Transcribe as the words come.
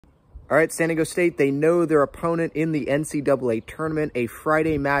All right, San Diego State, they know their opponent in the NCAA Tournament, a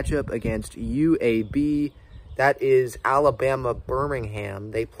Friday matchup against UAB. That is Alabama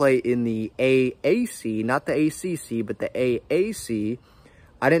Birmingham. They play in the AAC, not the ACC, but the AAC.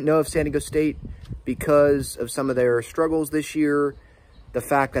 I didn't know if San Diego State, because of some of their struggles this year, the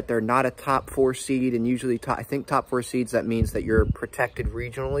fact that they're not a top 4 seed, and usually I think top 4 seeds, that means that you're protected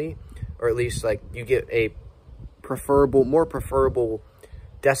regionally, or at least like you get a more preferable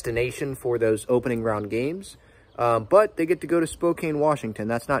destination for those opening round games. But they get to go to Spokane, Washington.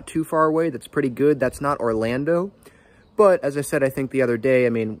 That's not too far away. That's pretty good. That's not Orlando. But as I said, I think the other day, I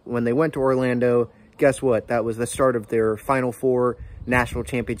mean, when they went to Orlando, guess what? That was the start of their Final Four national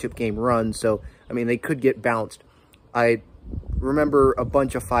championship game run. So, I mean, they could get bounced. I remember a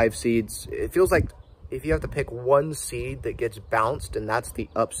bunch of 5 seeds. It feels like if you have to pick one seed that gets bounced, and that's the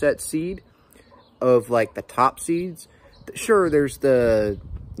upset seed of like the top seeds, sure, there's the,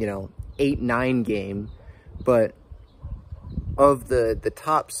 8-9 game, but of the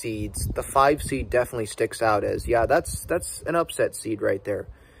top seeds, the 5 seed definitely sticks out as, yeah, that's an upset seed right there.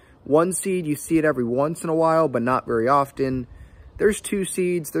 1 seed, you see it every once in a while, but not very often. There's 2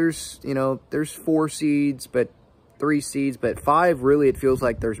 seeds, there's 4 seeds, but 3 seeds, but 5, really, it feels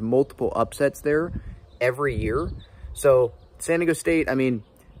like there's multiple upsets there every year. So San Diego State, I mean,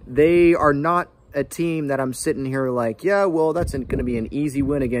 they are not a team that I'm sitting here like, yeah, well, that's going to be an easy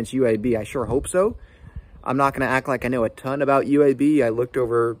win against UAB. I sure hope so. I'm not going to act like I know a ton about UAB. I looked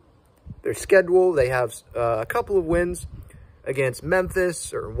over their schedule. They have a couple of wins against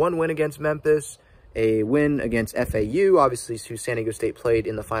Memphis, or 1 win against Memphis, a win against FAU, obviously, who San Diego State played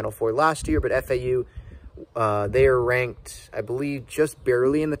in the Final Four last year, but FAU, they are ranked, I believe, just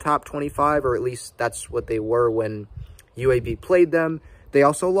barely in the top 25, or at least that's what they were when UAB played them. They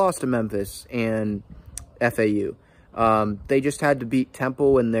also lost to Memphis and FAU. They just had to beat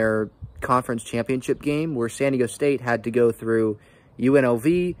Temple in their conference championship game, where San Diego State had to go through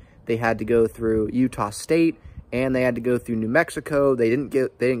UNLV, they had to go through Utah State, and they had to go through New Mexico. They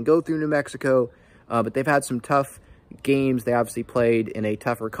didn't go through New Mexico, but they've had some tough games. They obviously played in a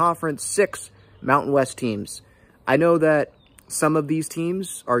tougher conference. 6 Mountain West teams. I know that some of these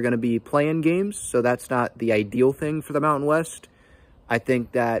teams are going to be play-in games, so that's not the ideal thing for the Mountain West. I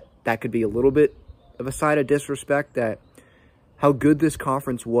think that could be a little bit of a sign of disrespect that how good this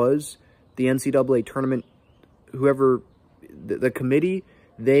conference was. The NCAA tournament, the committee,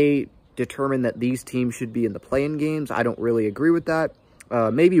 they determined that these teams should be in the play-in games. I don't really agree with that.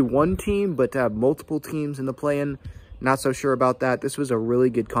 Maybe 1 team, but to have multiple teams in the play-in, not so sure about that. This was a really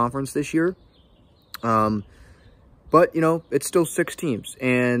good conference this year. But, it's still 6 teams,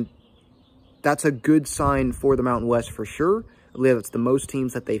 and that's a good sign for the Mountain West for sure. I believe it's the most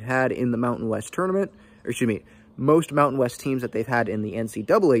teams that they've had in the Mountain West tournament, or excuse me, most Mountain West teams that they've had in the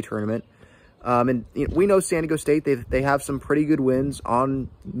NCAA tournament. And we know San Diego State, they have some pretty good wins on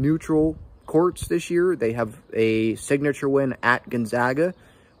neutral courts this year. They have a signature win at Gonzaga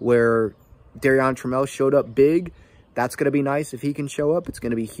where Darion Trammell showed up big. That's going to be nice if he can show up. It's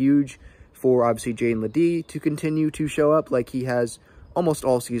going to be huge for, obviously, Jaden Ledee to continue to show up like he has almost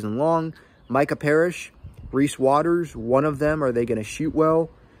all season long. Micah Parrish, Reese Waters, one of them, are they going to shoot well?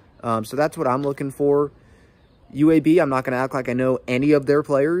 So that's what I'm looking for. UAB, I'm not going to act like I know any of their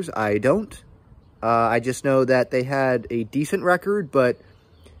players. I don't. I just know that they had a decent record, but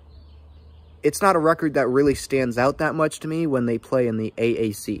it's not a record that really stands out that much to me when they play in the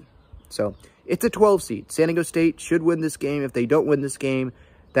AAC. So it's a 12 seed. San Diego State should win this game. If they don't win this game,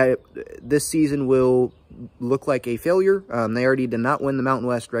 this season will look like a failure. They already did not win the Mountain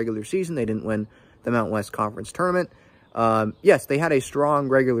West regular season. They didn't win the Mountain West Conference Tournament. Yes, they had a strong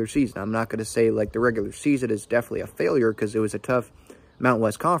regular season. I'm not going to say like the regular season is definitely a failure because it was a tough Mountain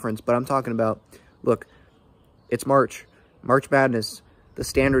West Conference, but I'm talking about, look, it's March Madness. The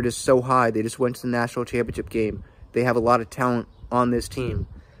standard is so high. They just went to the national championship game. They have a lot of talent on this team.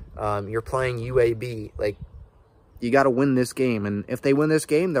 You're playing UAB. Like, you got to win this game. And if they win this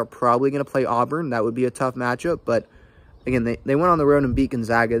game, they're probably going to play Auburn. That would be a tough matchup. But, again, they went on the road and beat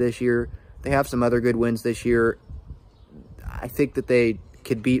Gonzaga this year. They have some other good wins this year. I think that they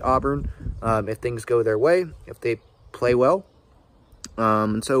could beat Auburn if things go their way, if they play well.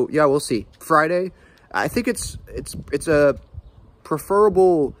 And so, yeah, we'll see. Friday, I think it's a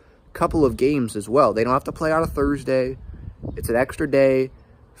preferable couple of games as well. They don't have to play on a Thursday. It's an extra day,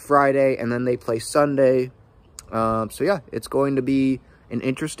 Friday, and then they play Sunday. So, yeah, it's going to be an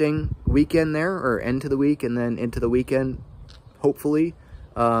interesting weekend there, or end to the week and then into the weekend, hopefully.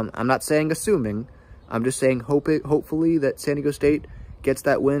 I'm not saying assuming. I'm just saying hopefully that San Diego State gets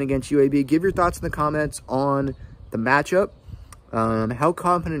that win against UAB. Give your thoughts in the comments on the matchup. How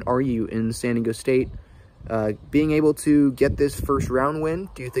confident are you in San Diego State being able to get this first round win?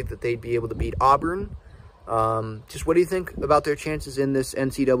 Do you think that they'd be able to beat Auburn? Just what do you think about their chances in this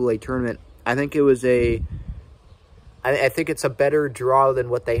NCAA tournament? I think it was I think it's a better draw than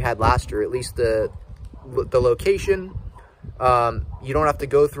what they had last year, at least the location. You don't have to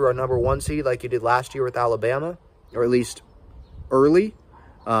go through a #1 seed like you did last year with Alabama, or at least early.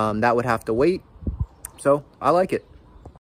 That would have to wait. So I like it.